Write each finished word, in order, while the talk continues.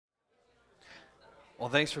Well,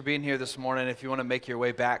 thanks for being here this morning. If you want to make your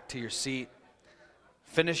way back to your seat,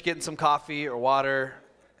 finish getting some coffee or water,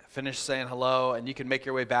 finish saying hello, and you can make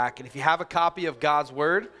your way back. And if you have a copy of God's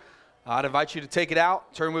Word, I'd invite you to take it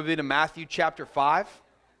out. Turn with me to Matthew chapter 5.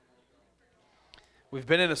 We've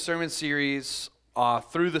been in a sermon series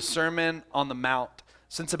through the Sermon on the Mount.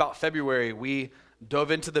 Since about February, we dove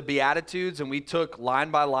into the Beatitudes, and we took line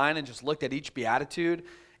by line and just looked at each Beatitude.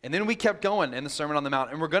 And then we kept going in the Sermon on the Mount,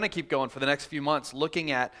 and we're going to keep going for the next few months, looking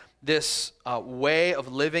at this way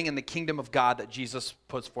of living in the kingdom of God that Jesus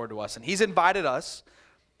puts forward to us. And he's invited us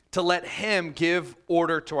to let him give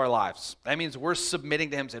order to our lives. That means we're submitting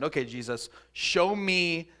to him, saying, okay, Jesus, show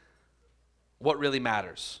me what really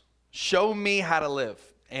matters. Show me how to live.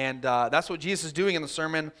 And that's what Jesus is doing in the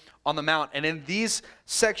Sermon on the Mount. And in these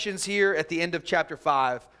sections here at the end of chapter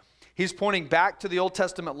 5, he's pointing back to the Old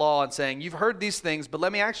Testament law and saying, you've heard these things, but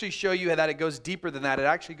let me actually show you that it goes deeper than that. It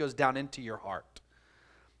actually goes down into your heart.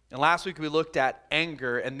 And last week we looked at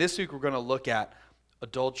anger, and this week we're going to look at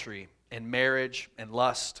adultery and marriage and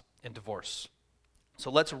lust and divorce. So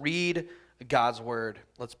let's read God's word.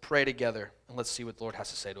 Let's pray together, and let's see what the Lord has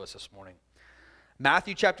to say to us this morning.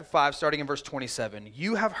 Matthew chapter 5, starting in verse 27.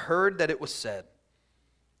 You have heard that it was said,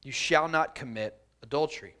 you shall not commit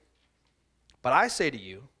adultery. But I say to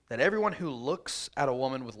you, that everyone who looks at a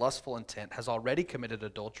woman with lustful intent has already committed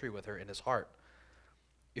adultery with her in his heart.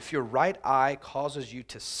 If your right eye causes you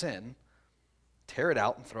to sin, tear it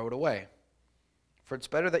out and throw it away. For it's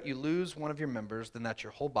better that you lose one of your members than that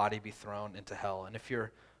your whole body be thrown into hell. And if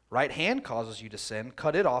your right hand causes you to sin,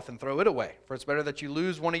 cut it off and throw it away. For it's better that you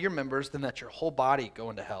lose one of your members than that your whole body go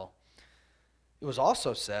into hell. It was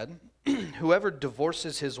also said, whoever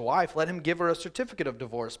divorces his wife, let him give her a certificate of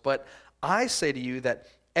divorce. But I say to you that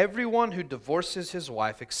everyone who divorces his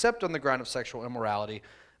wife, except on the ground of sexual immorality,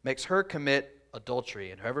 makes her commit adultery.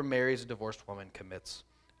 And whoever marries a divorced woman commits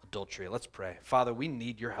adultery. Let's pray. Father, we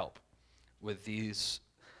need your help with these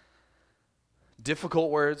difficult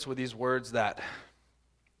words, with these words that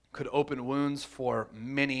could open wounds for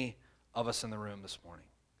many of us in the room this morning.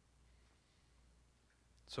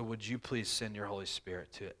 So would you please send your Holy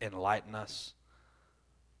Spirit to enlighten us,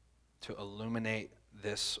 to illuminate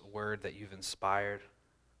this word that you've inspired,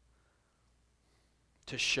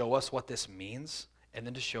 to show us what this means, and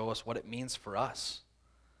then to show us what it means for us.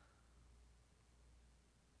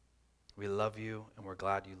 We love you, and we're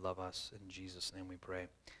glad you love us. In Jesus' name we pray.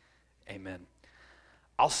 Amen.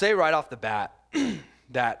 I'll say right off the bat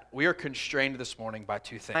that we are constrained this morning by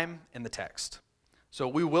two things. Time in the text. So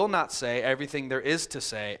we will not say everything there is to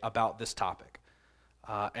say about this topic.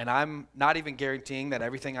 And I'm not even guaranteeing that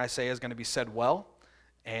everything I say is going to be said well.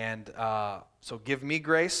 And so give me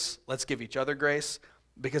grace. Let's give each other grace,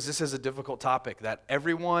 because this is a difficult topic that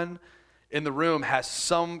everyone in the room has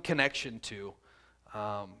some connection to.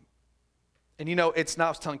 And it's not, I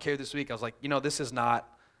was telling Carrie this week, I was like, this is not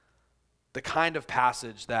the kind of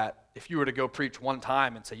passage that if you were to go preach one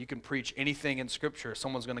time and say you can preach anything in Scripture,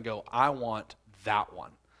 someone's going to go, I want that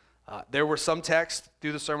one. There were some texts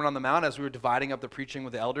through the Sermon on the Mount as we were dividing up the preaching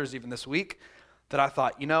with the elders even this week that I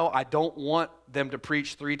thought, I don't want them to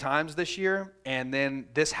preach 3 times this year, and then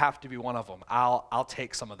this have to be one of them. I'll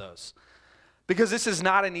take some of those. Because this is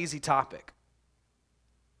not an easy topic.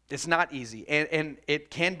 It's not easy, and it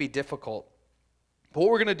can be difficult. But what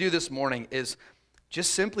we're going to do this morning is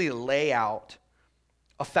just simply lay out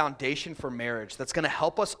a foundation for marriage that's going to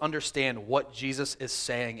help us understand what Jesus is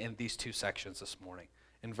saying in these 2 sections this morning,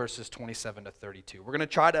 in verses 27 to 32. We're going to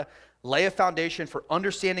try to lay a foundation for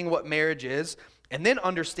understanding what marriage is, and then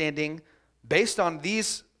understanding, based on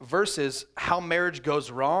these verses, how marriage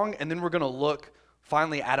goes wrong, and then we're going to look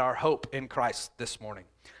finally at our hope in Christ this morning.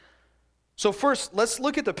 So first, let's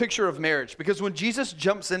look at the picture of marriage, because when Jesus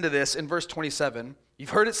jumps into this in verse 27, you've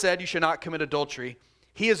heard it said you should not commit adultery.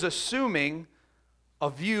 He is assuming a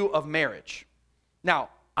view of marriage. Now,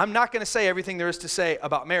 I'm not going to say everything there is to say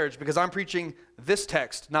about marriage, because I'm preaching this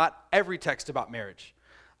text, not every text about marriage.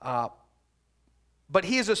 But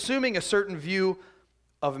he is assuming a certain view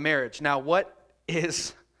of marriage. Now, what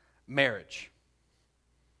is marriage?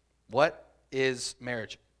 What is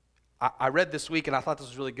marriage? I read this week, and I thought this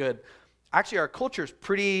was really good. Actually, our culture is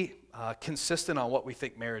pretty consistent on what we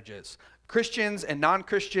think marriage is. Christians and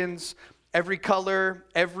non-Christians, every color,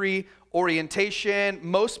 every orientation,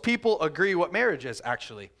 most people agree what marriage is,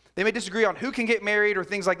 actually. They may disagree on who can get married or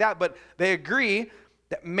things like that, but they agree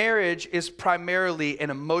that marriage is primarily an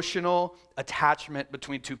emotional attachment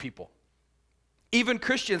between 2 people. Even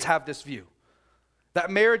Christians have this view,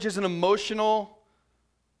 that marriage is an emotional,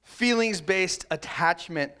 feelings-based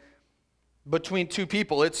attachment between two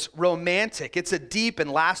people. It's romantic. It's a deep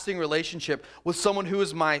and lasting relationship with someone who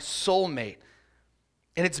is my soulmate.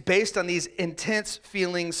 And it's based on these intense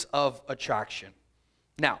feelings of attraction.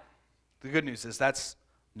 Now, the good news is that's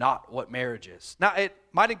not what marriage is. Now, it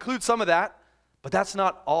might include some of that, but that's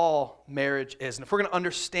not all marriage is. And if we're going to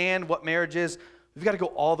understand what marriage is, we've got to go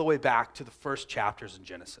all the way back to the first chapters in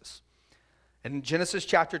Genesis. In Genesis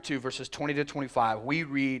chapter 2, verses 20 to 25, we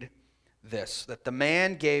read this, that the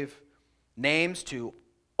man gave names to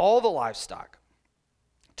all the livestock,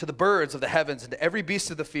 to the birds of the heavens, and to every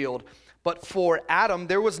beast of the field. But for Adam,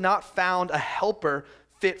 there was not found a helper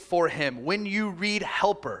fit for him. When you read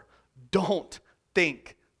helper, don't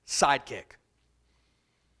think sidekick.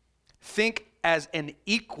 Think as an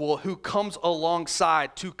equal who comes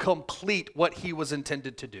alongside to complete what he was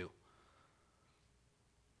intended to do.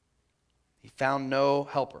 He found no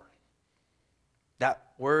helper.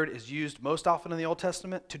 That word is used most often in the Old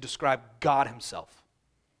Testament to describe God himself.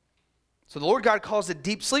 So the Lord God caused a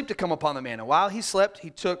deep sleep to come upon the man. And while he slept,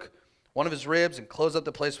 he took one of his ribs and closed up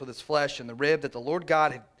the place with his flesh. And the rib that the Lord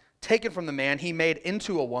God had taken from the man, he made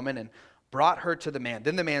into a woman and brought her to the man.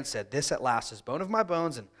 Then the man said, "This at last is bone of my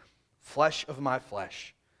bones and flesh of my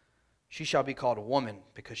flesh. She shall be called a woman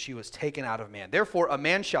because she was taken out of man. Therefore a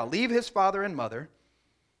man shall leave his father and mother,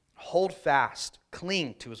 hold fast,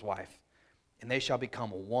 cling to his wife, and they shall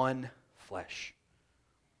become one flesh."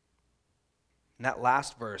 In that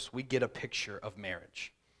last verse, we get a picture of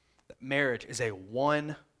marriage. That marriage is a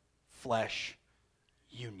one flesh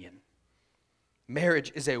union.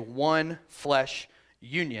 Marriage is a one flesh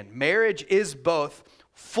union. Marriage is both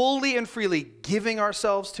fully and freely giving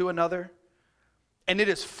ourselves to another, and it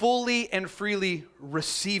is fully and freely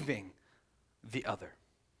receiving the other.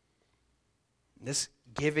 This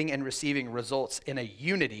giving and receiving results in a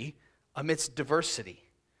unity amidst diversity.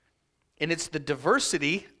 And it's the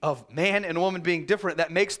diversity of man and woman being different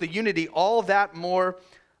that makes the unity all that more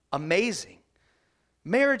amazing.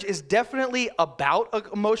 Marriage is definitely about an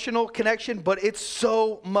emotional connection, but it's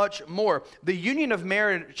so much more. The union of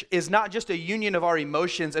marriage is not just a union of our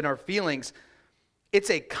emotions and our feelings. It's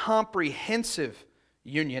a comprehensive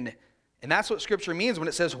union. And that's what Scripture means when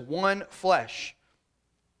it says one flesh.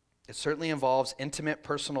 It certainly involves intimate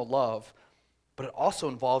personal love, but it also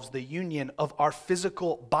involves the union of our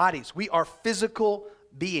physical bodies. We are physical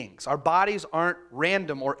beings. Our bodies aren't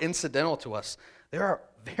random or incidental to us. They are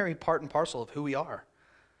very part and parcel of who we are.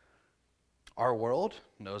 Our world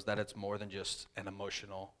knows that it's more than just an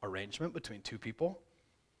emotional arrangement between two people.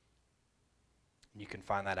 You can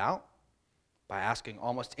find that out by asking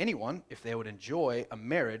almost anyone if they would enjoy a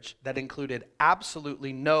marriage that included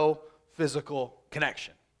absolutely no physical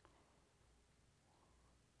connection.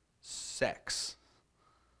 Sex.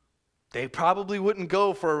 They probably wouldn't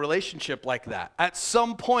go for a relationship like that. At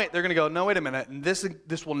some point, they're going to go, no, wait a minute, and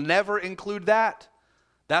this will never include that.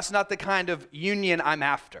 That's not the kind of union I'm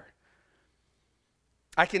after.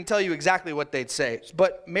 I can tell you exactly what they'd say.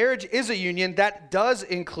 But marriage is a union that does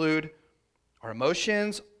include our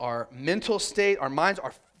emotions, our mental state, our minds,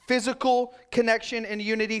 our physical connection and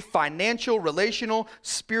unity, financial, relational,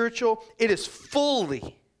 spiritual. It is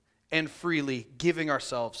fully and freely giving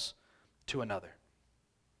ourselves to another.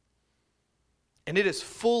 And it is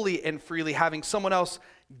fully and freely having someone else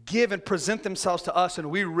give and present themselves to us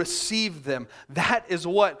and we receive them. That is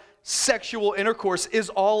what sexual intercourse is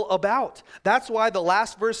all about. That's why the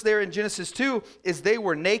last verse there in Genesis 2 is they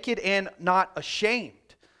were naked and not ashamed.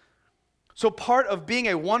 So part of being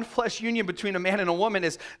a one flesh union between a man and a woman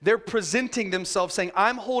is they're presenting themselves saying,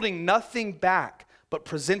 I'm holding nothing back but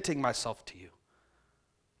presenting myself to you.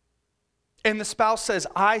 And the spouse says,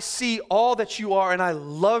 I see all that you are and I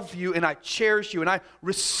love you and I cherish you and I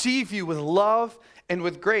receive you with love and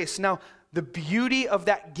with grace. Now, the beauty of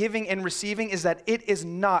that giving and receiving is that it is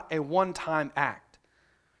not a one-time act.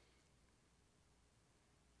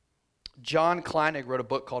 John Kleinig wrote a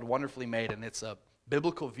book called Wonderfully Made, and it's a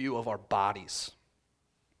biblical view of our bodies.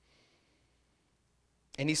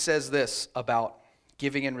 And he says this about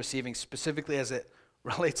giving and receiving, specifically as it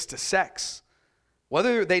relates to sex.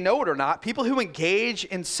 Whether they know it or not, people who engage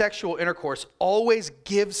in sexual intercourse always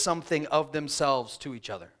give something of themselves to each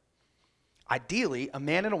other. Ideally, a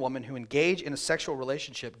man and a woman who engage in a sexual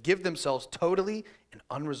relationship give themselves totally and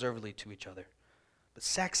unreservedly to each other. But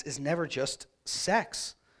sex is never just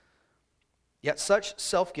sex. Yet such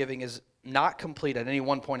self-giving is not complete at any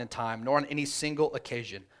one point in time, nor on any single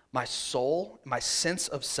occasion. My soul, my sense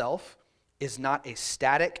of self, is not a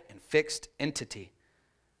static and fixed entity,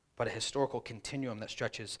 but a historical continuum that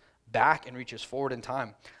stretches back and reaches forward in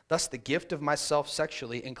time. Thus, the gift of myself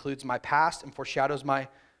sexually includes my past and foreshadows my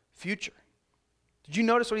future. Did you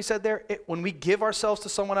notice what he said there? When we give ourselves to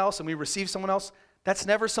someone else and we receive someone else, that's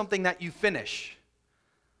never something that you finish.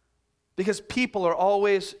 Because people are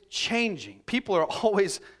always changing. People are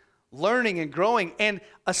always learning and growing. And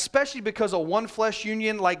especially because a one flesh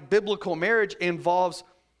union like biblical marriage involves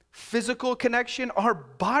physical connection, our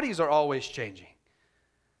bodies are always changing.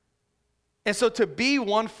 And so to be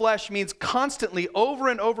one flesh means constantly, over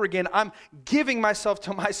and over again, I'm giving myself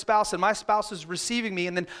to my spouse, and my spouse is receiving me,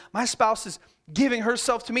 and then my spouse is giving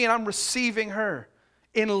herself to me, and I'm receiving her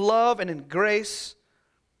in love and in grace,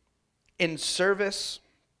 in service.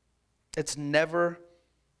 It's never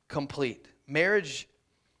complete. Marriage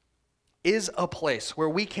is a place where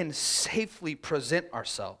we can safely present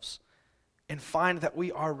ourselves and find that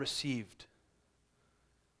we are received.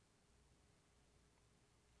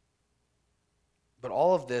 But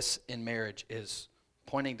all of this in marriage is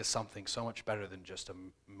pointing to something so much better than just a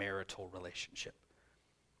marital relationship.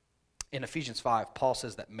 In Ephesians 5, Paul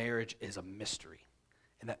says that marriage is a mystery,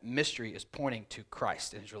 and that mystery is pointing to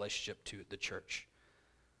Christ and his relationship to the church.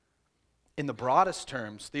 In the broadest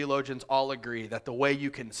terms, theologians all agree that the way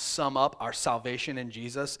you can sum up our salvation in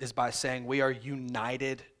Jesus is by saying we are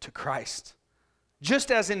united to Christ.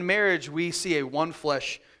 Just as in marriage we see a one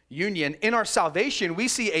flesh union, in our salvation we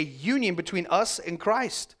see a union between us and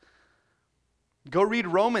Christ. Go read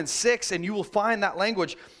Romans 6 and you will find that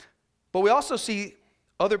language. But we also see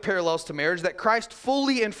other parallels to marriage, that Christ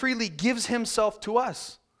fully and freely gives himself to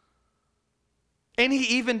us. And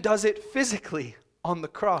he even does it physically on the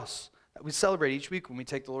cross that we celebrate each week when we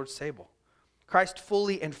take the Lord's table. Christ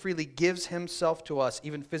fully and freely gives himself to us,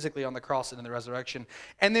 even physically on the cross and in the resurrection.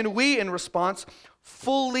 And then we, in response,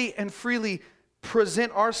 fully and freely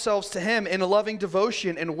present ourselves to him in a loving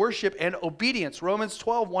devotion and worship and obedience. Romans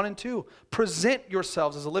 12, 1 and 2. Present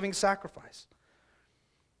yourselves as a living sacrifice.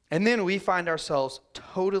 And then we find ourselves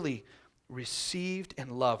totally received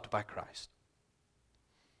and loved by Christ.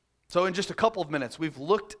 So in just a couple of minutes, we've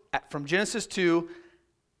looked at from Genesis 2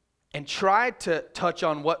 and tried to touch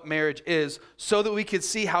on what marriage is so that we could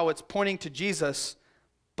see how it's pointing to Jesus.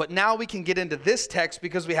 But now we can get into this text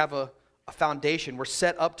because we have a foundation. We're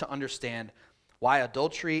set up to understand why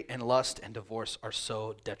adultery and lust and divorce are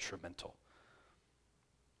so detrimental.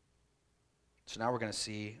 So now we're going to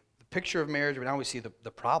see the picture of marriage, but now we see the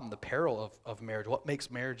problem, the peril of marriage, what makes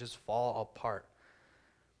marriages fall apart.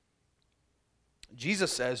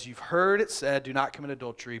 Jesus says, you've heard it said, do not commit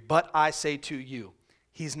adultery, but I say to you.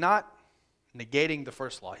 He's not negating the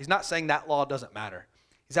first law. He's not saying that law doesn't matter.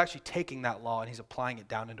 He's actually taking that law and he's applying it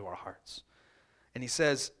down into our hearts. And he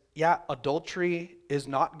says, yeah, adultery is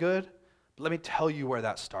not good, but let me tell you where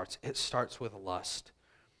that starts. It starts with lust.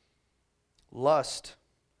 Lust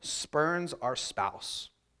spurns our spouse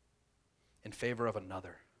in favor of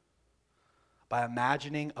another by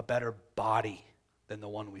imagining a better body than the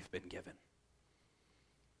one we've been given.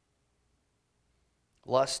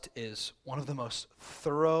 Lust is one of the most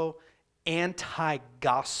thorough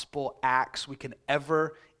anti-gospel acts we can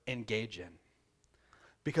ever engage in,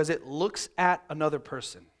 because it looks at another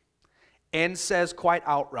person and says quite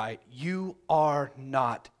outright, you are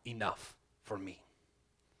not enough for me.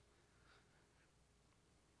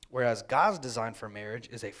 Whereas God's design for marriage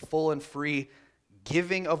is a full and free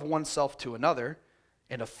giving of oneself to another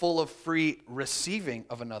and a full of free receiving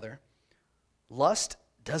of another, lust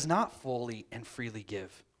does not fully and freely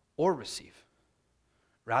give or receive.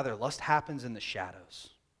 Rather, lust happens in the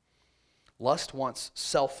shadows. Lust wants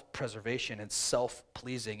self-preservation and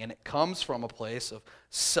self-pleasing, and it comes from a place of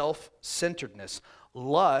self-centeredness.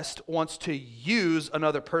 Lust wants to use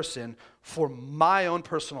another person for my own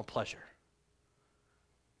personal pleasure.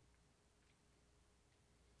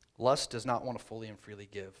 Lust does not want to fully and freely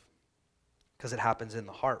give because it happens in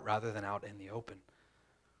the heart rather than out in the open.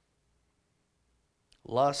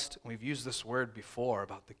 Lust, we've used this word before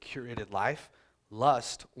about the curated life.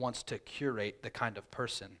 Lust wants to curate the kind of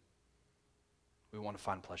person we want to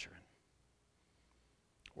find pleasure in.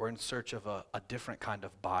 We're in search of a different kind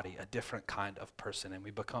of body, a different kind of person, and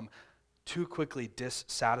we become too quickly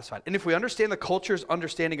dissatisfied. And if we understand the culture's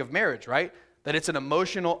understanding of marriage, right, that it's an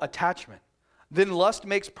emotional attachment, then lust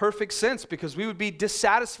makes perfect sense, because we would be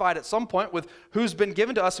dissatisfied at some point with who's been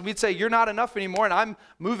given to us, and we'd say, you're not enough anymore, and I'm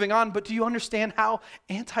moving on. But do you understand how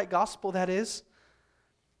anti-gospel that is?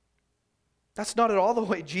 That's not at all the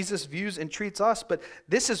way Jesus views and treats us, but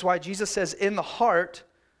this is why Jesus says in the heart,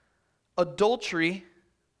 adultery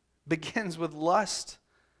begins with lust,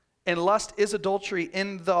 and lust is adultery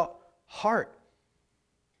in the heart.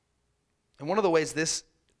 And one of the ways this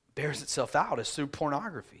bears itself out is through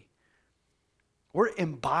pornography. We're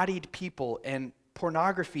embodied people, and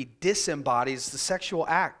pornography disembodies the sexual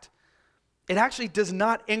act. it actually does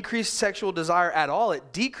not increase sexual desire at all.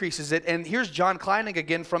 It decreases it. And here's John Kleinig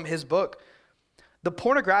again from his book. The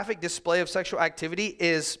pornographic display of sexual activity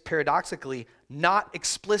is paradoxically not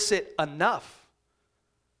explicit enough.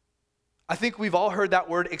 I think we've all heard that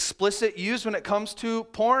word explicit used when it comes to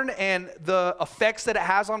porn and the effects that it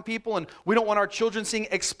has on people, and we don't want our children seeing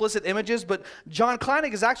explicit images, but John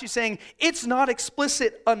Kleinig is actually saying it's not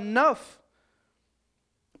explicit enough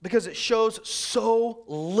because it shows so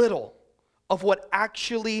little of what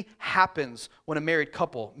actually happens when a married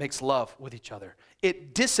couple makes love with each other.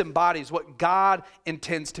 It disembodies what God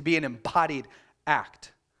intends to be an embodied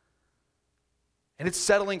act. And it's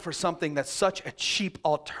settling for something that's such a cheap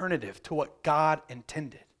alternative to what God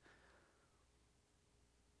intended.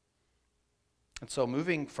 And so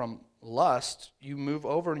moving from lust, you move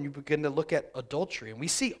over and you begin to look at adultery. And we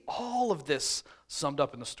see all of this summed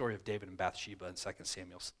up in the story of David and Bathsheba in 2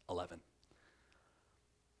 Samuel 11.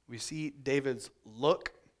 We see David's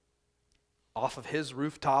look off of his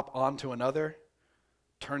rooftop onto another,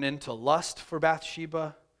 turn into lust for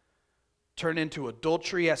Bathsheba, turn into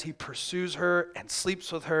adultery as he pursues her and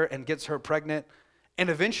sleeps with her and gets her pregnant, and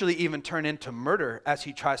eventually even turn into murder as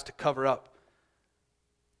he tries to cover up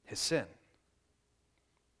his sin.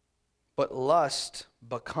 But lust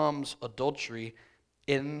becomes adultery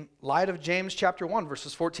in light of James chapter 1,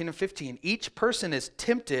 verses 14 and 15. Each person is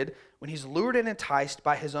tempted when he's lured and enticed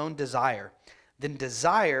by his own desire. Then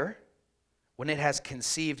desire, when it has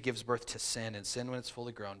conceived, gives birth to sin, and sin, when it's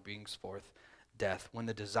fully grown, brings forth death. When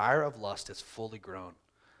the desire of lust is fully grown,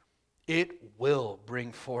 it will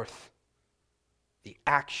bring forth the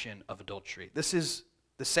action of adultery. This is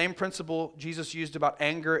the same principle Jesus used about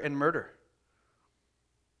anger and murder.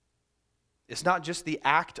 It's not just the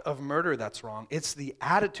act of murder that's wrong. It's the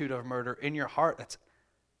attitude of murder in your heart that's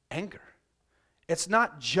anger. It's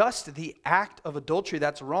not just the act of adultery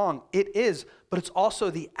that's wrong. It is, but it's also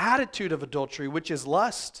the attitude of adultery, which is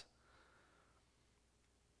lust.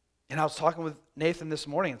 And I was talking with Nathan this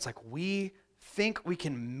morning. It's like we think we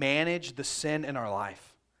can manage the sin in our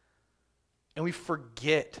life. And we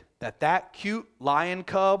forget that that cute lion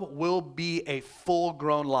cub will be a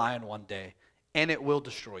full-grown lion one day, and it will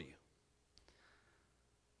destroy you.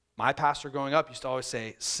 My pastor growing up used to always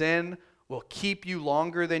say, sin will keep you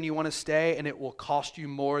longer than you want to stay, and it will cost you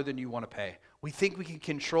more than you want to pay. We think we can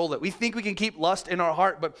control it. We think we can keep lust in our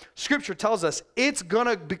heart, but Scripture tells us it's going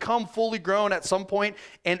to become fully grown at some point,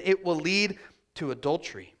 and it will lead to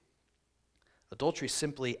adultery. Adultery is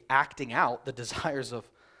simply acting out the desires of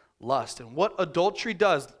lust. And what adultery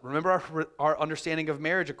does, remember our understanding of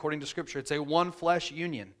marriage according to Scripture, it's a one-flesh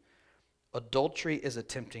union. Adultery is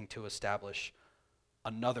attempting to establish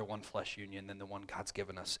another one-flesh union than the one God's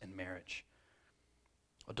given us in marriage.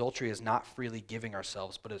 Adultery is not freely giving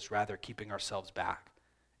ourselves, but it's rather keeping ourselves back.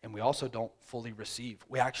 And we also don't fully receive.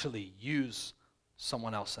 We actually use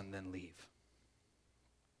someone else and then leave.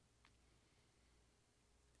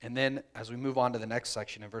 And then as we move on to the next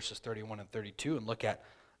section in verses 31 and 32 and look at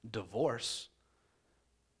divorce,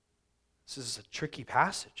 this is a tricky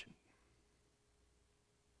passage.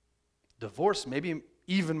 Divorce, maybe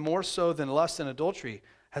even more so than lust and adultery,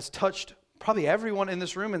 has touched probably everyone in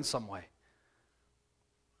this room in some way.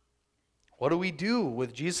 What do we do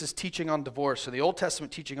with Jesus' teaching on divorce, or the Old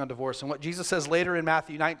Testament teaching on divorce, and what Jesus says later in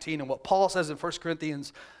Matthew 19, and what Paul says in 1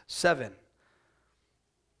 Corinthians 7?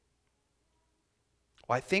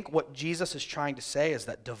 Well, I think what Jesus is trying to say is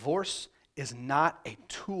that divorce is not a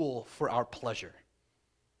tool for our pleasure.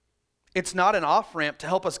 It's not an off-ramp to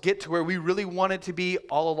help us get to where we really wanted to be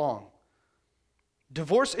all along.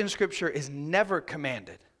 Divorce in Scripture is never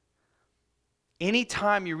commanded.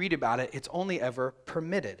 Anytime you read about it, it's only ever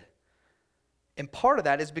permitted. And part of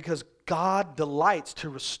that is because God delights to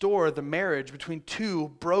restore the marriage between two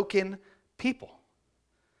broken people.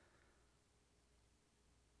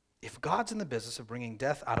 If God's in the business of bringing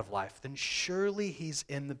death out of life, then surely He's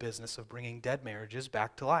in the business of bringing dead marriages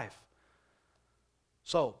back to life.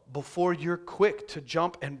 So, before you're quick to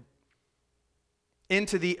jump and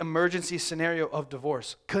into the emergency scenario of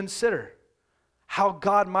divorce, consider how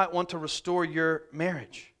God might want to restore your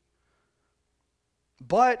marriage.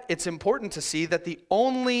 But it's important to see that the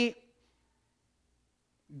only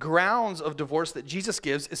grounds of divorce that Jesus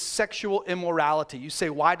gives is sexual immorality. You say,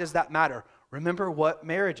 why does that matter? Remember what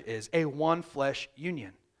marriage is, a one-flesh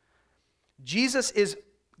union. Jesus is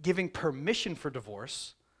giving permission for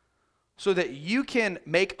divorce so that you can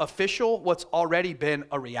make official what's already been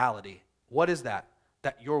a reality. What is that?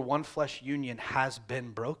 That your one-flesh union has been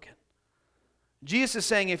broken. Jesus is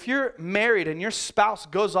saying if you're married and your spouse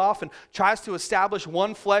goes off and tries to establish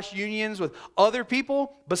one-flesh unions with other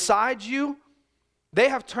people besides you, They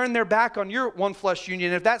have turned their back on your one flesh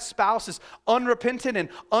union. If that spouse is unrepentant and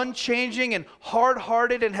unchanging and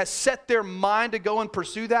hard-hearted and has set their mind to go and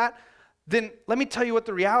pursue that, then let me tell you what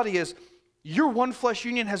the reality is. Your one flesh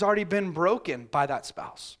union has already been broken by that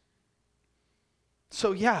spouse.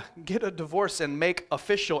 So yeah, get a divorce and make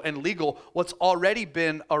official and legal what's already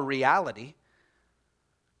been a reality.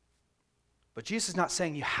 But Jesus is not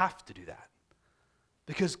saying you have to do that,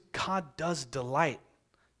 because God does delight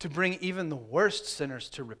to bring even the worst sinners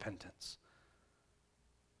to repentance,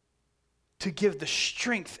 to give the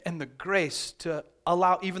strength and the grace to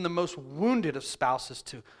allow even the most wounded of spouses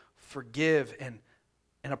to forgive and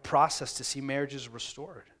in a process to see marriages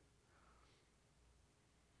restored.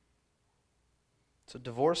 So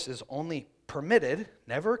divorce is only permitted,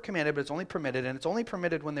 never commanded, but it's only permitted, and it's only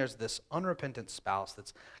permitted when there's this unrepentant spouse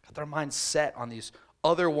that's got their mind set on these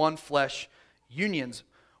other one flesh unions,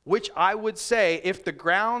 which I would say, if the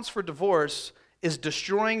grounds for divorce is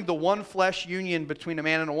destroying the one flesh union between a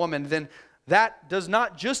man and a woman, then that does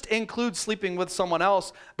not just include sleeping with someone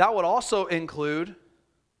else. That would also include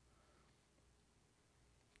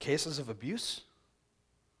cases of abuse.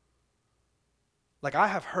 Like, I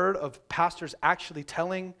have heard of pastors actually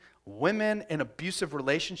telling women in abusive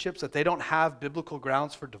relationships that they don't have biblical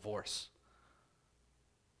grounds for divorce.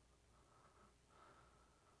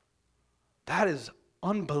 That is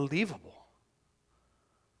unbelievable.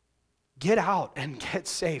 Get out and get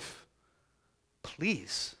safe,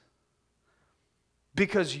 please.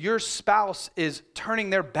 Because your spouse is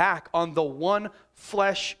turning their back on the one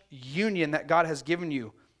flesh union that God has given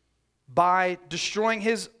you by destroying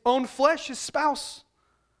his own flesh, his spouse.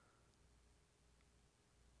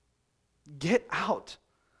 Get out.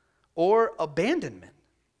 Or abandonment.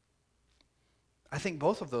 I think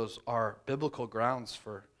both of those are biblical grounds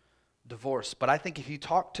for divorce. But I think if you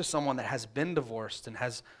talk to someone that has been divorced and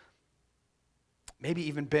has maybe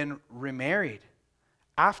even been remarried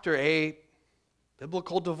after a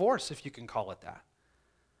biblical divorce, if you can call it that,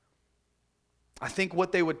 I think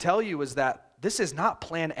what they would tell you is that this is not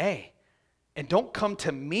plan A. And don't come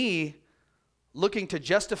to me looking to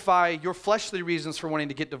justify your fleshly reasons for wanting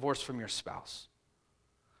to get divorced from your spouse.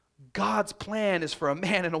 God's plan is for a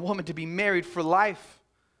man and a woman to be married for life.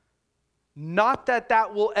 Not that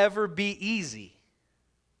that will ever be easy.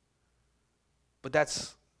 But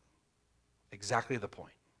that's exactly the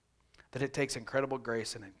point. That it takes incredible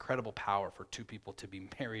grace and incredible power for two people to be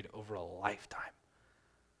married over a lifetime.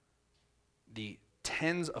 The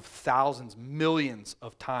tens of thousands, millions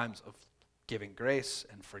of times of giving grace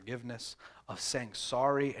and forgiveness, of saying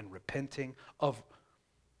sorry and repenting, of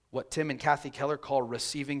what Tim and Kathy Keller call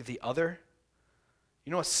receiving the other.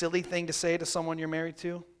 You know a silly thing to say to someone you're married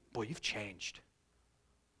to? Boy, you've changed.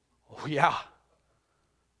 Oh yeah.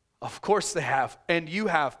 Of course they have. And you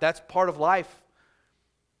have. That's part of life.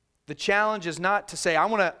 The challenge is not to say,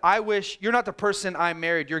 I wish, you're not the person I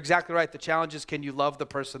married. You're exactly right. The challenge is, can you love the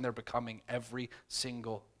person they're becoming every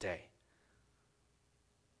single day?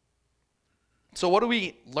 So what do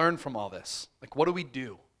we learn from all this? Like, what do we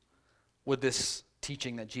do with this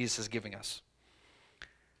teaching that Jesus is giving us?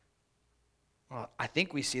 Well, I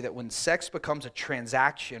think we see that when sex becomes a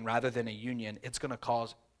transaction rather than a union, it's going to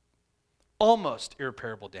cause almost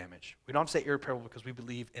irreparable damage. We don't have to say irreparable because we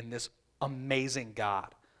believe in this amazing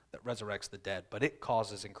God that resurrects the dead, but it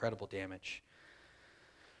causes incredible damage.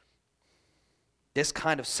 This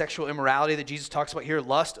kind of sexual immorality that Jesus talks about here,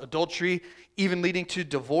 lust, adultery, even leading to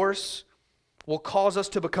divorce, will cause us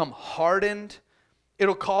to become hardened.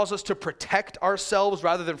 It'll cause us to protect ourselves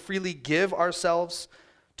rather than freely give ourselves,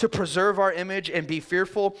 to preserve our image and be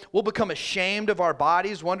fearful. We'll become ashamed of our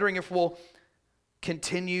bodies, wondering if we'll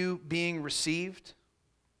continue being received.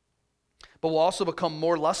 But we'll also become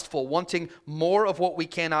more lustful, wanting more of what we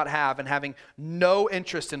cannot have and having no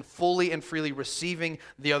interest in fully and freely receiving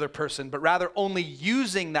the other person, but rather only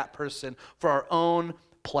using that person for our own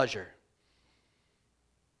pleasure.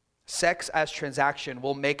 Sex as transaction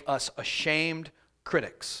will make us ashamed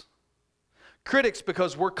critics. Critics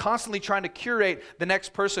because we're constantly trying to curate the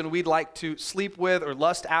next person we'd like to sleep with or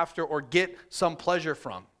lust after or get some pleasure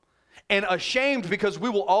from. And ashamed because we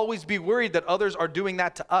will always be worried that others are doing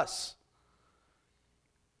that to us.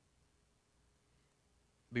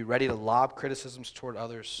 Be ready to lob criticisms toward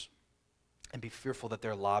others and be fearful that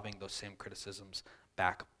they're lobbing those same criticisms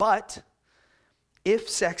back. But if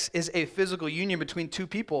sex is a physical union between two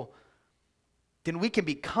people, then we can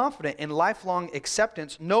be confident in lifelong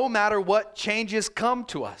acceptance no matter what changes come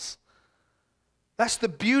to us. That's the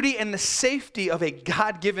beauty and the safety of a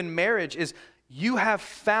God-given marriage, is you have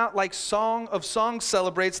found, like Song of Songs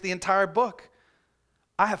celebrates the entire book,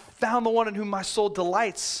 I have found the one in whom my soul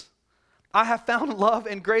delights. I have found love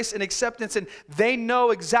and grace and acceptance, and they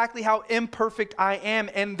know exactly how imperfect I am,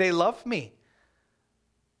 and they love me.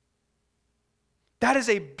 That is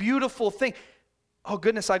a beautiful thing. Oh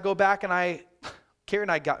goodness, I go back and Carrie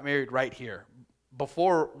and I got married right here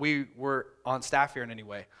before we were on staff here in any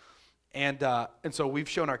way. And so we've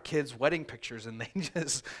shown our kids wedding pictures, and they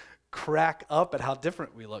just crack up at how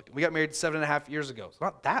different we look. We got married 7.5 years ago. It's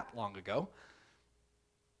not that long ago.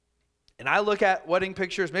 And I look at wedding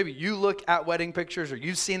pictures, maybe you look at wedding pictures, or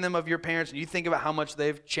you've seen them of your parents, and you think about how much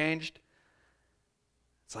they've changed.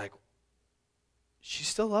 It's like, she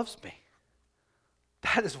still loves me.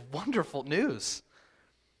 That is wonderful news.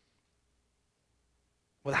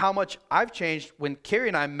 With how much I've changed, when Carrie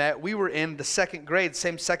and I met, we were in the second grade,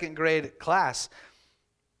 same second grade class.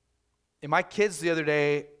 And my kids the other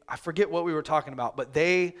day, I forget what we were talking about, but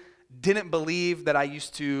they didn't believe that I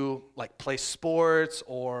used to like play sports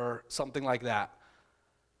or something like that.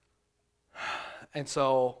 And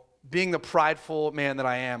so being the prideful man that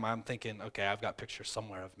I am, I'm thinking, okay, I've got pictures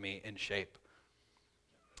somewhere of me in shape.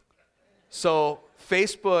 So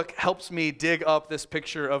Facebook helps me dig up this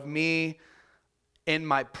picture of me in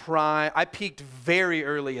my prime. I peaked very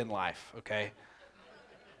early in life, okay?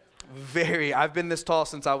 I've been this tall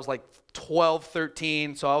since I was like 12,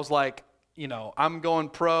 13, so I was like, I'm going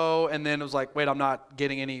pro, and then it was like, wait, I'm not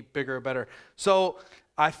getting any bigger or better. So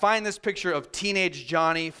I find this picture of teenage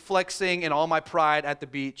Johnny flexing in all my pride at the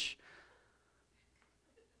beach,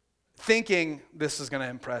 thinking this is going to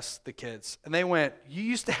impress the kids. And they went, you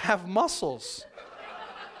used to have muscles.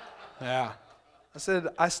 Yeah. I said,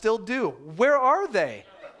 I still do. Where are they?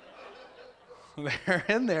 They're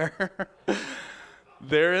in there.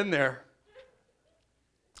 They're in there.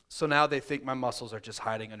 So now they think my muscles are just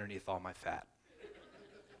hiding underneath all my fat.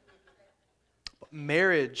 But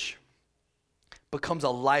marriage becomes a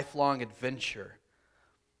lifelong adventure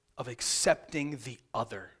of accepting the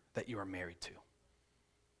other that you are married to.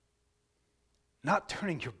 Not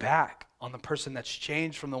turning your back on the person that's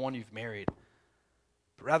changed from the one you've married,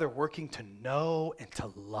 but rather working to know and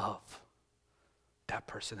to love that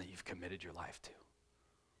person that you've committed your life to.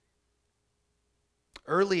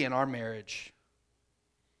 Early in our marriage,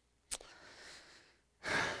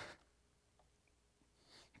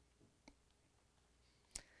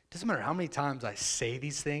 doesn't matter how many times I say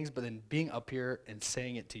these things, but then being up here and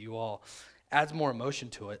saying it to you all adds more emotion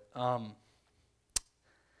to it.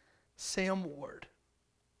 Sam Ward.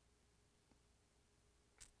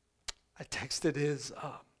 I texted his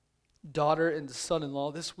daughter and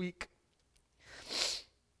son-in-law this week.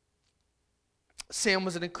 Sam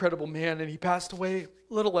was an incredible man, and he passed away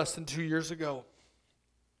a little less than 2 years ago.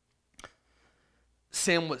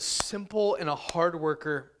 Sam was simple and a hard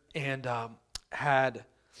worker, and had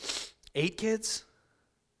 8 kids,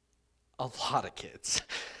 a lot of kids,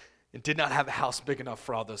 and did not have a house big enough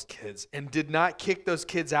for all those kids, and did not kick those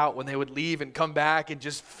kids out when they would leave and come back, and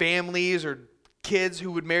just families or kids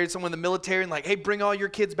who would marry someone in the military and like, hey, bring all your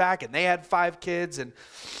kids back. And they had 5 kids, and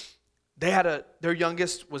they had their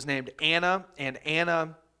youngest was named Anna, and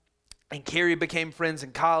Anna and Carrie became friends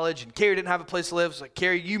in college, and Carrie didn't have a place to live, so like,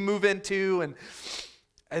 Carrie, you move in too,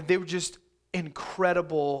 and they were just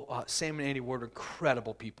incredible. Sam and Andy Ward were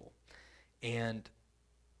incredible people, and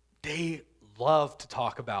they love to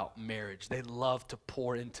talk about marriage. They love to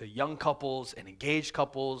pour into young couples and engaged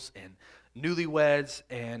couples and newlyweds,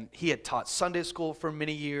 and he had taught Sunday school for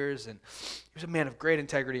many years, and he was a man of great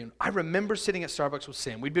integrity. And I remember sitting at Starbucks with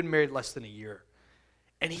Sam. We'd been married less than a year,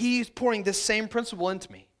 and he's pouring this same principle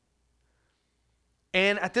into me.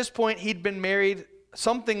 And at this point, he'd been married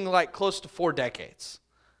something like close to 4 decades.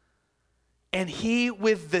 And he,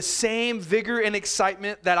 with the same vigor and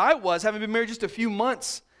excitement that I was, having been married just a few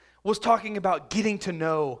months, was talking about getting to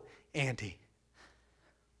know Andy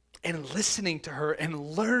and listening to her and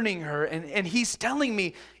learning her. And he's telling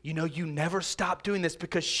me, you never stop doing this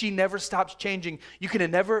because she never stops changing. You can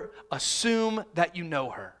never assume that you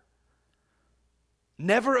know her.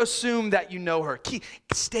 Never assume that you know her.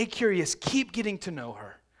 Stay curious. Keep getting to know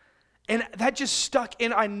her. And that just stuck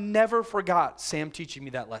in. I never forgot Sam teaching me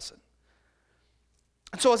that lesson.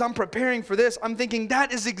 And so as I'm preparing for this, I'm thinking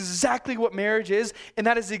that is exactly what marriage is, and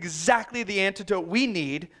that is exactly the antidote we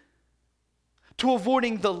need to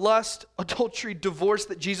avoiding the lust, adultery, divorce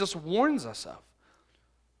that Jesus warns us of.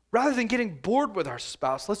 Rather than getting bored with our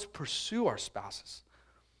spouse, let's pursue our spouses.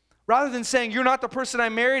 Rather than saying, you're not the person I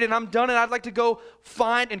married and I'm done and I'd like to go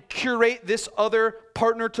find and curate this other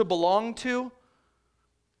partner to belong to,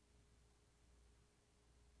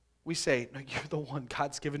 we say, no, you're the one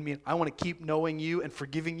God's given me. I want to keep knowing you and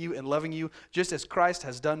forgiving you and loving you just as Christ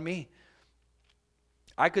has done me.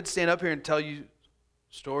 I could stand up here and tell you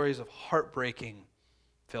stories of heartbreaking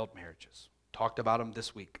failed marriages. Talked about them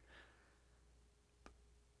this week.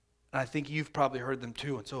 And I think you've probably heard them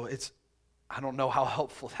too. And so I don't know how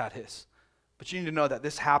helpful that is. But you need to know that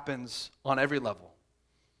this happens on every level.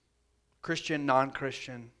 Christian,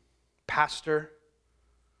 non-Christian, pastor,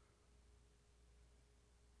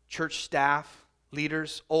 church staff,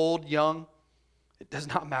 leaders, old, young. It does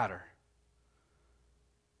not matter.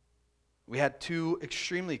 We had two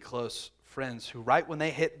extremely close friends who right when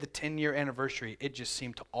they hit the 10-year anniversary, it just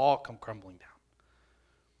seemed to all come crumbling down.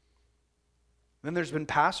 Then there's been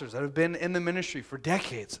pastors that have been in the ministry for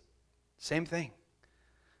decades. Same thing.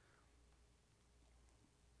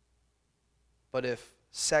 But if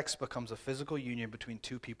sex becomes a physical union between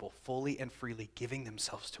two people fully and freely giving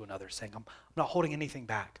themselves to another, saying, I'm not holding anything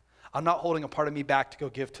back. I'm not holding a part of me back to go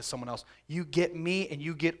give to someone else. You get me and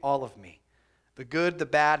you get all of me. The good, the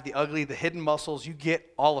bad, the ugly, the hidden muscles, you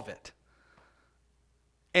get all of it.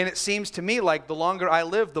 And it seems to me like the longer I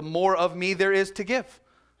live, the more of me there is to give.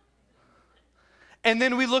 And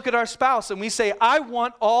then we look at our spouse and we say, I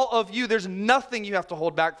want all of you. There's nothing you have to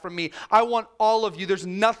hold back from me. I want all of you. There's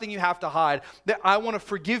nothing you have to hide. That I want to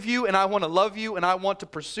forgive you and I want to love you and I want to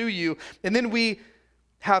pursue you. And then we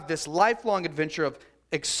have this lifelong adventure of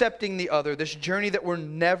accepting the other, this journey that we're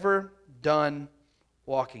never done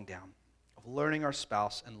walking down, of learning our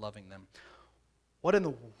spouse and loving them. What in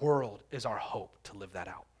the world is our hope to live that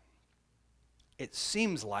out? It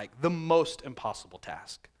seems like the most impossible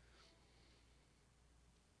task.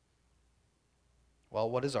 Well,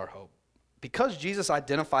 what is our hope? Because Jesus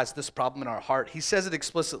identifies this problem in our heart, he says it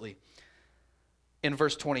explicitly in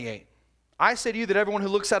verse 28. I say to you that everyone who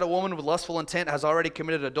looks at a woman with lustful intent has already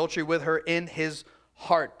committed adultery with her in his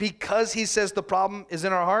heart. Because he says the problem is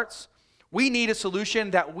in our hearts, we need a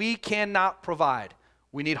solution that we cannot provide.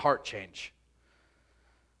 We need heart change.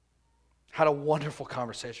 Had a wonderful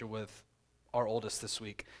conversation with our oldest this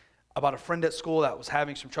week about a friend at school that was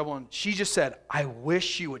having some trouble, and she just said, I wish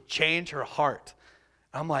she would change her heart.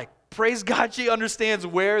 I'm like, praise God, she understands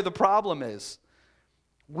where the problem is.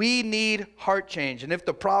 We need heart change. And if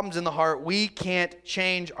the problem's in the heart, we can't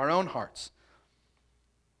change our own hearts.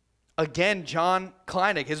 Again, John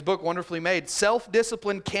Kleinig, his book Wonderfully Made,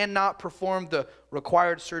 self-discipline cannot perform the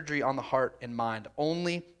required surgery on the heart and mind.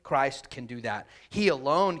 Only Christ can do that. He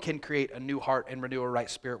alone can create a new heart and renew a right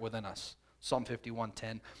spirit within us. Psalm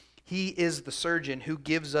 51:10. He is the surgeon who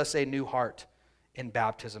gives us a new heart in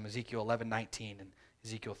baptism. Ezekiel 11:19 and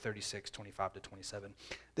Ezekiel 36:25-27.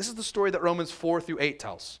 This is the story that Romans 4-8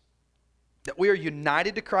 tells. That we are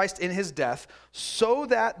united to Christ in his death so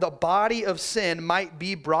that the body of sin might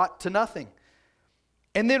be brought to nothing.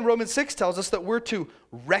 And then Romans 6 tells us that we're to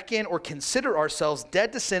reckon or consider ourselves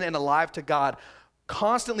dead to sin and alive to God,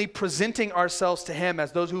 constantly presenting ourselves to him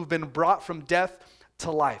as those who have been brought from death to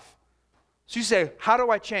life. So you say, how do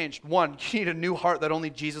I change? One, you need a new heart that only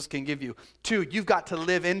Jesus can give you. Two, you've got to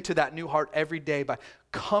live into that new heart every day by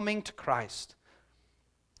coming to Christ,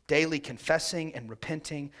 daily confessing and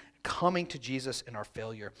repenting, coming to Jesus in our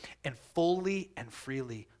failure, and fully and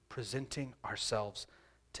freely presenting ourselves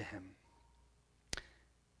to him.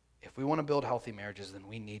 If we want to build healthy marriages, then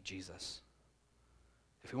we need Jesus.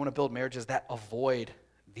 If we want to build marriages that avoid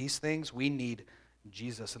these things, we need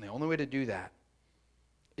Jesus. And the only way to do that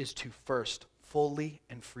is to first fully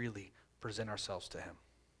and freely present ourselves to him.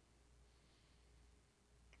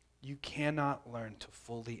 You cannot learn to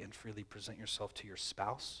fully and freely present yourself to your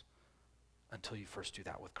spouse until you first do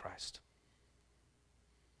that with Christ.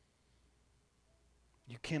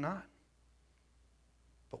 You cannot.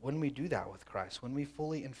 But when we do that with Christ, when we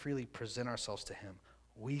fully and freely present ourselves to him,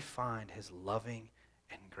 we find his loving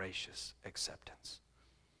and gracious acceptance.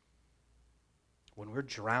 When we're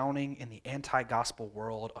drowning in the anti-gospel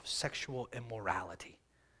world of sexual immorality,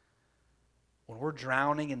 when we're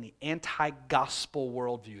drowning in the anti-gospel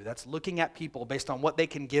worldview that's looking at people based on what they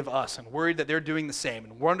can give us and worried that they're doing the same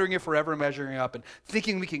and wondering if we're ever measuring up and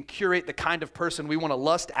thinking we can curate the kind of person we want to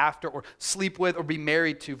lust after or sleep with or be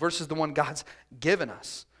married to versus the one God's given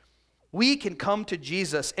us, we can come to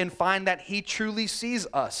Jesus and find that he truly sees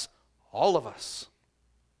us, all of us,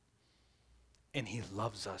 and he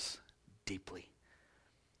loves us deeply.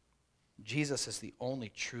 Jesus is the only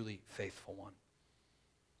truly faithful one.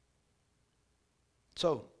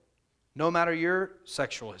 So, no matter your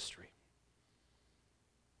sexual history,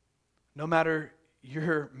 no matter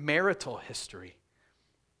your marital history,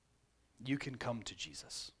 you can come to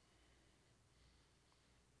Jesus.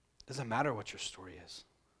 Doesn't matter what your story is.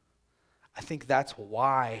 I think that's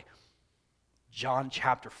why John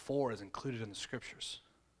chapter 4 is included in the scriptures.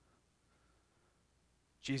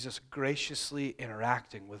 Jesus graciously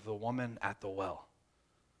interacting with the woman at the well,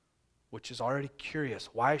 which is already curious.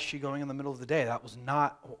 Why is she going in the middle of the day?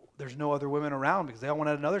 There's no other women around because they all went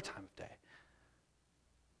at another time of day.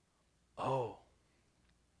 Oh,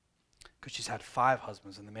 because she's had 5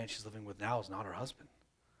 husbands and the man she's living with now is not her husband.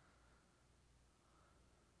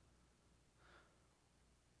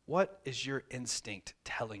 What is your instinct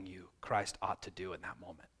telling you Christ ought to do in that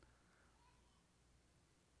moment?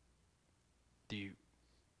 The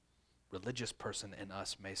religious person in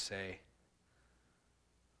us may say,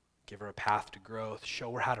 give her a path to growth,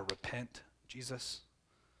 show her how to repent, Jesus.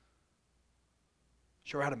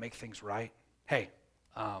 Show her how to make things right. Hey,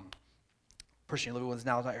 person you're living with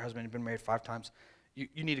now is not your husband, you've been married 5 times.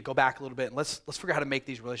 You need to go back a little bit and let's figure out how to make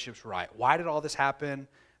these relationships right. Why did all this happen?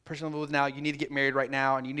 Person you're living with now, you need to get married right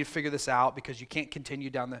now and you need to figure this out because you can't continue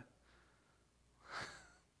down the...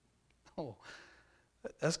 Oh,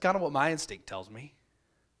 that's kind of what my instinct tells me.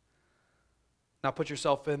 Now put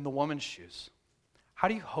yourself in the woman's shoes. How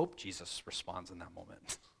do you hope Jesus responds in that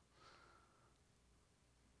moment?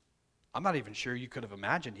 I'm not even sure you could have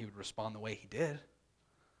imagined he would respond the way he did.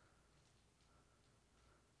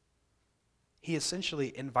 He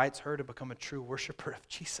essentially invites her to become a true worshiper of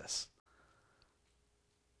Jesus.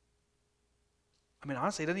 I mean,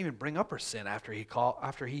 honestly, he doesn't even bring up her sin after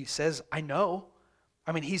he says, I know.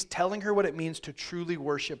 I mean, he's telling her what it means to truly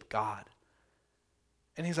worship God.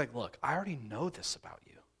 And he's like, look, I already know this about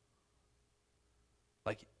you.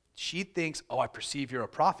 Like, she thinks, oh, I perceive you're a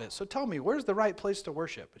prophet, so tell me, where's the right place to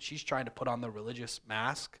worship? But she's trying to put on the religious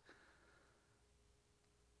mask.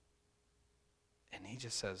 And he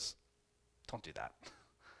just says, don't do that.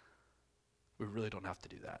 We really don't have to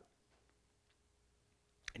do that.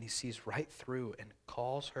 And he sees right through and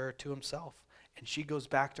calls her to himself. And she goes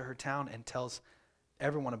back to her town and tells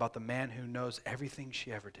everyone about the man who knows everything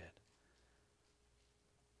she ever did.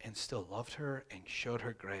 And still loved her and showed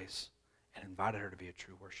her grace and invited her to be a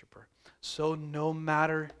true worshiper. So no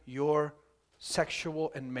matter your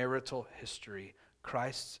sexual and marital history,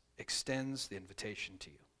 Christ extends the invitation to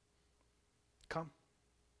you. Come.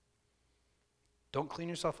 Don't clean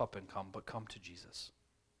yourself up and come, but come to Jesus.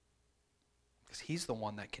 Because he's the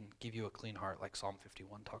one that can give you a clean heart like Psalm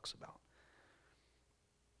 51 talks about.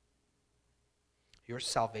 Your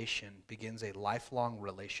salvation begins a lifelong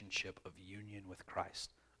relationship of union with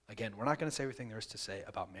Christ. Again, we're not going to say everything there is to say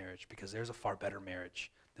about marriage because there's a far better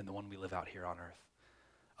marriage than the one we live out here on earth.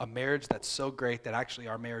 A marriage that's so great that actually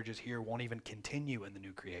our marriages here won't even continue in the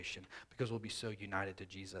new creation because we'll be so united to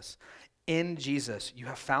Jesus. In Jesus, you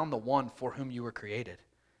have found the one for whom you were created.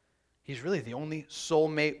 He's really the only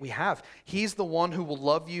soulmate we have. He's the one who will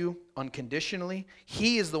love you unconditionally.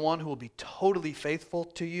 He is the one who will be totally faithful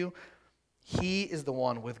to you. He is the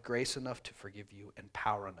one with grace enough to forgive you and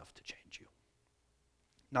power enough to change you.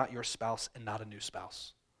 Not your spouse and not a new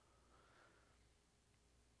spouse.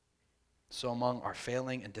 So among our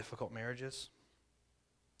failing and difficult marriages,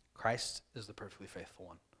 Christ is the perfectly faithful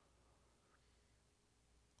one.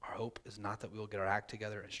 Our hope is not that we will get our act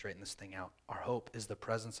together and straighten this thing out. Our hope is the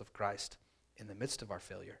presence of Christ in the midst of our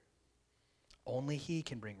failure. Only he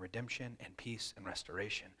can bring redemption and peace and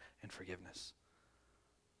restoration and forgiveness.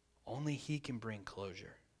 Only he can bring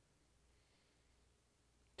closure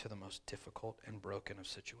to the most difficult and broken of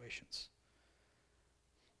situations.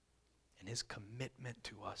 And his commitment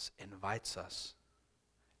to us invites us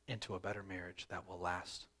into a better marriage that will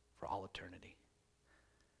last for all eternity,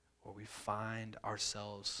 where we find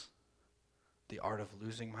ourselves the art of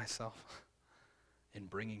losing myself in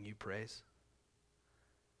bringing you praise.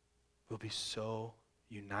 We'll be so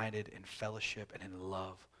united in fellowship and in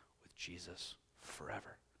love with Jesus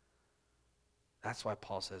forever. That's why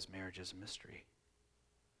Paul says marriage is a mystery.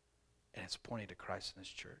 And it's pointing to Christ and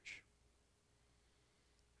his church.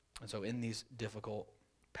 And so in these difficult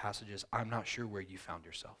passages, I'm not sure where you found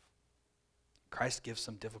yourself. Christ gives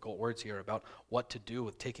some difficult words here about what to do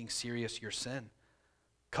with taking serious your sin.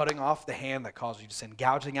 Cutting off the hand that caused you to sin.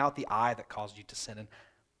 Gouging out the eye that caused you to sin. And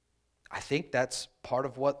I think that's part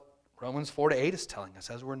of what Romans 4-8 is telling us.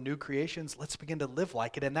 As we're new creations, let's begin to live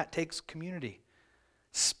like it. And that takes community.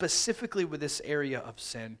 Specifically with this area of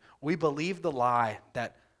sin, we believe the lie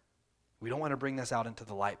that we don't want to bring this out into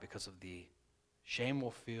the light because of the shame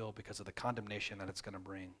we'll feel, because of the condemnation that it's going to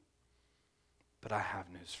bring. But I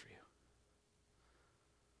have news for you.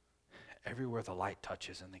 Everywhere the light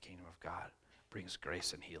touches in the kingdom of God brings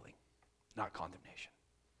grace and healing, not condemnation.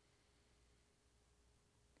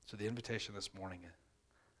 So the invitation this morning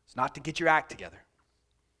is not to get your act together.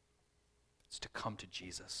 It's to come to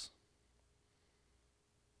Jesus,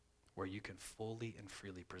 where you can fully and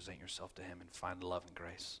freely present yourself to him and find love and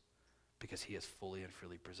grace, because he has fully and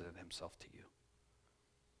freely presented himself to you.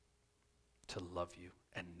 to love you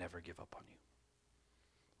and never give up on you.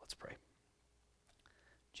 Let's pray.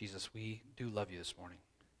 Jesus, we do love you this morning.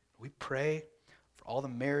 We pray for all the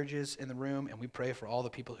marriages in the room, and we pray for all the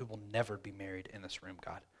people who will never be married in this room,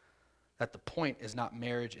 God. That the point is not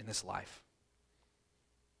marriage in this life.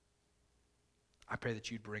 I pray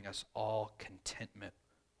that you'd bring us all contentment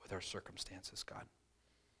with our circumstances, God.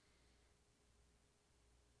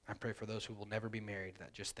 I pray for those who will never be married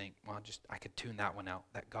that just think, well, I could tune that one out.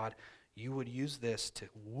 That God, you would use this to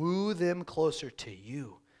woo them closer to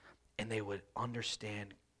you, and they would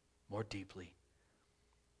understand more deeply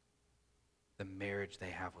the marriage they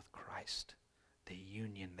have with Christ, the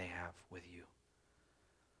union they have with you.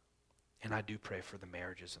 And I do pray for the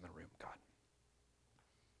marriages in the room, God,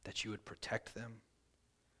 that you would protect them,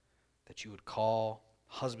 that you would call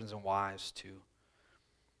husbands and wives to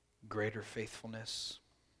greater faithfulness.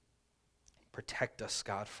 Protect us,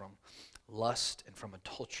 God, from lust and from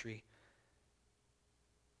adultery.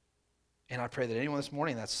 And I pray that anyone this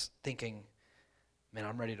morning that's thinking, man,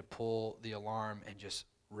 I'm ready to pull the alarm and just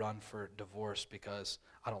run for divorce because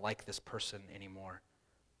I don't like this person anymore.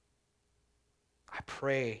 I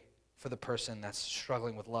pray for the person that's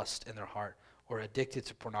struggling with lust in their heart or addicted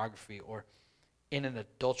to pornography or in an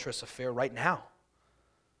adulterous affair right now.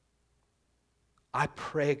 I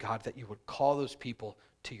pray, God, that you would call those people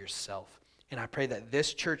to yourself. And I pray that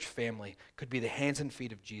this church family could be the hands and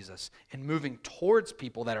feet of Jesus in moving towards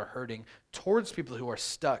people that are hurting, towards people who are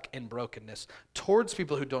stuck in brokenness, towards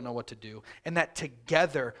people who don't know what to do, and that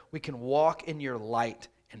together we can walk in your light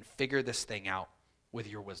and figure this thing out with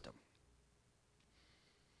your wisdom.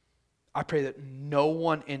 I pray that no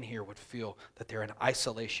one in here would feel that they're in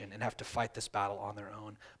isolation and have to fight this battle on their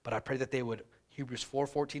own, but I pray that they would, Hebrews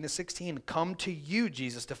 4:14-16, come to you,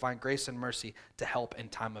 Jesus, to find grace and mercy to help in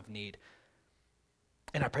time of need.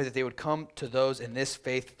 And I pray that they would come to those in this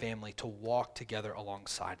faith family to walk together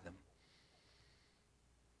alongside them.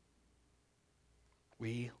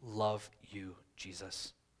 We love you,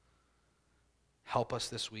 Jesus. Help us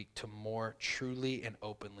this week to more truly and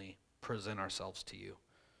openly present ourselves to you,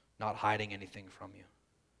 not hiding anything from you.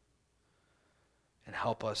 And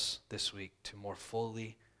help us this week to more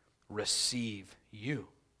fully receive you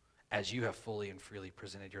as you have fully and freely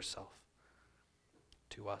presented yourself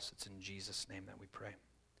to us. It's in Jesus' name that we pray.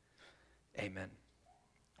 Amen.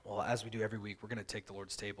 Well, as we do every week, we're going to take the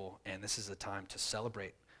Lord's table, and this is a time to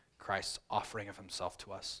celebrate Christ's offering of himself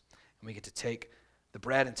to us. And we get to take the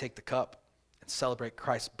bread and take the cup and celebrate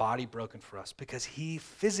Christ's body broken for us because he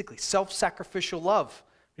physically, self-sacrificial love.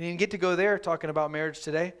 We didn't get to go there talking about marriage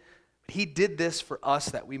today, but he did this for us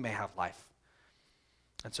that we may have life.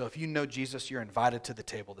 And so if you know Jesus, you're invited to the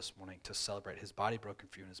table this morning to celebrate his body broken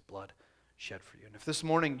for you and his blood shed for you. And if this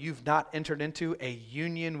morning you've not entered into a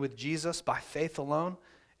union with Jesus by faith alone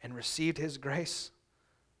and received his grace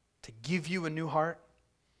to give you a new heart,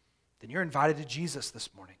 then you're invited to Jesus this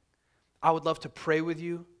morning. I would love to pray with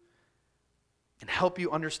you and help you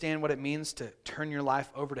understand what it means to turn your life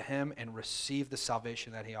over to him and receive the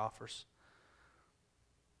salvation that he offers.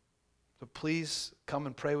 So please come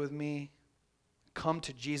and pray with me. Come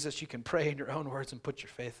to Jesus. You can pray in your own words and put your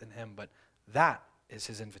faith in him, but that is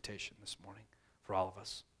his invitation this morning for all of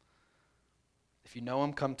us. If you know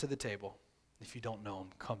him, come to the table. If you don't know him,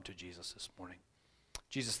 come to Jesus this morning.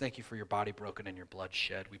 Jesus, thank you for your body broken and your blood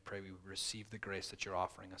shed. We pray we receive the grace that you're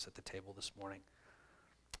offering us at the table this morning.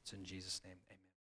 It's in Jesus' name, amen.